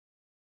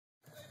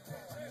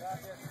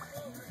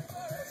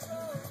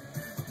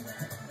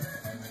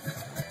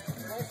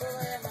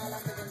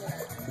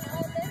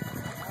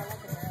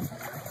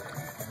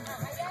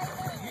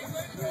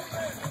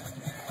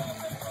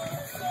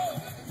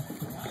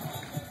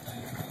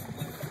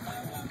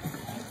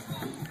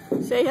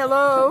Say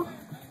hello,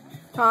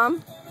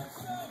 Tom.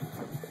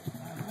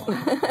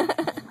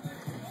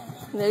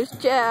 There's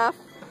Jeff.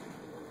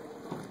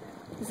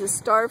 This is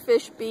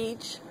Starfish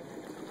Beach,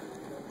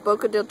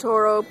 Boca del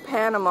Toro,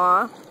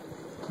 Panama.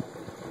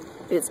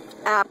 It's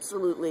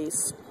absolutely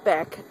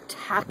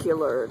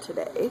spectacular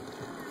today.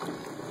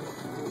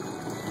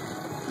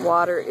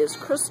 Water is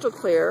crystal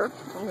clear.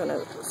 I'm going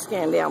to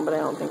scan down, but I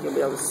don't think you'll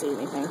be able to see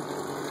anything.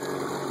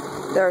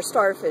 There are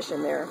starfish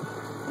in there.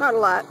 Not a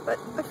lot, but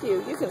a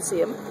few. You can see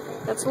them.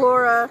 That's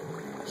Laura.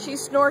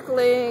 She's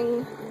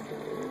snorkeling.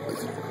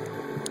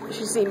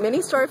 She see many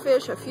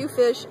starfish, a few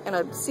fish, and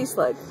a sea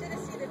slug. Should have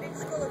seen the big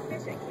school of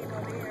fish that came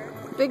over here.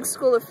 Big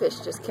school of fish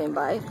just came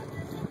by.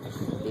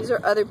 These are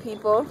other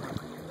people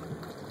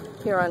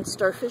here on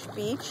Starfish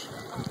Beach.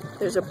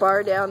 There's a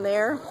bar down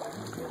there.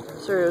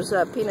 So there's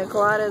pina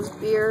coladas,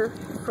 beer,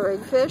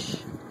 fried fish.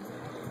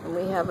 And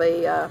we have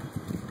a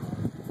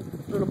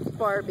little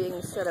bar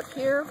being set up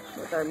here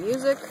with our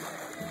music.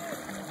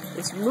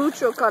 It's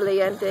mucho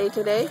caliente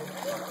today.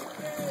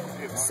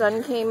 The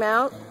sun came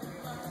out.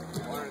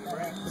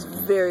 It's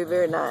very,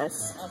 very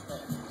nice.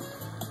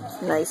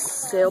 Nice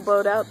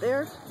sailboat out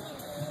there.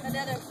 I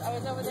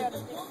was over there at the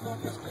big school of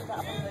fish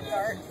up in the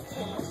dark.